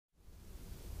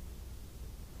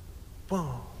1,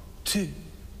 2,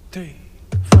 3,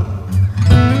 4.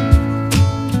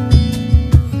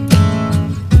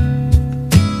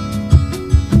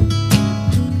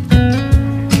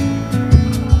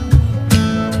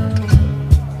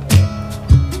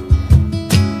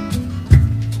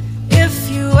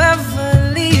 If you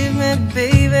ever leave me,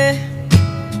 baby,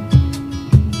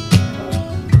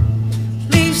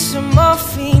 leave some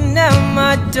morphine at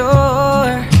my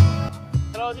door.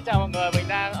 Hello, xin chào mọi người, mình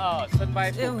đang ở sân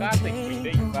bay Phú Cát, tỉnh Bình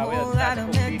Định và bây giờ chúng ta sẽ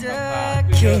cùng đi khám phá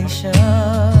Quy Nhơn.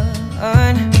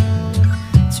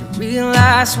 To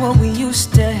realize what we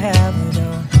used to have, we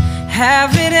don't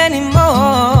have it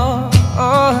anymore.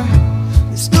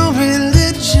 There's no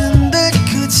religion that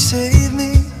could save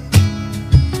me.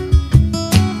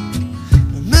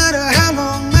 No matter how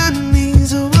long my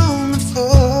knees are on the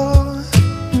floor.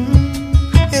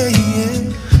 Yeah,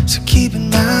 yeah. So keep in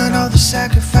mind all the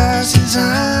sacrifices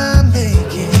I'm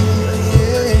making,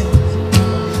 yeah,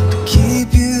 to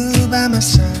keep you by my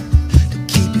side, to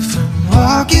keep you from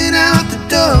walking out the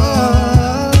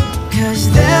door. 'Cause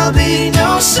there'll be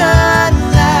no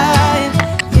sunlight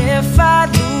if I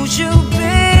lose you,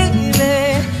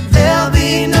 baby. There'll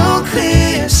be no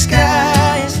clear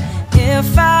skies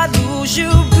If I lose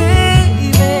you,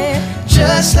 baby.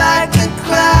 just like the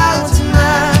clouds in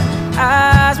my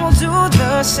Eyes won't do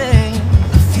the same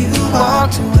if you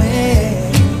walked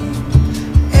away.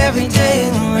 every day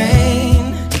in the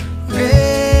rain,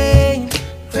 rain,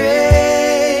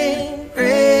 rain,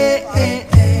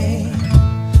 rain.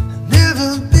 I'll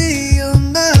never be your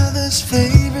mother's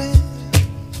favorite.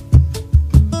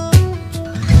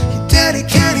 Your daddy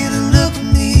can't even look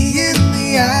me in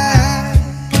the eye.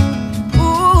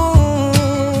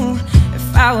 Ooh,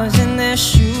 if I was in their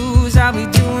shoes, I'd be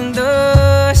doing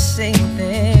the same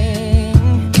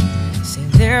thing. Say,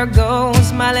 there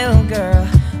goes my little girl,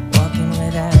 walking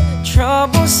with that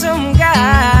troublesome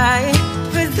guy.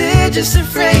 But they're just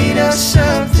afraid of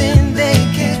something they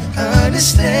can't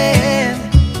understand.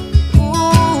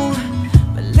 Ooh,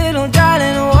 but little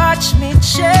darling, watch me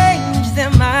change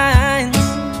their minds.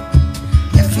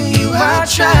 And for you I'll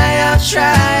try, I'll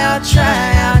try, I'll try,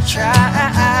 I'll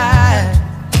try.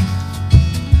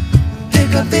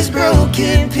 Pick up these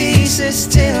broken pieces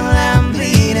till I'm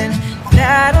bleeding.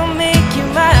 That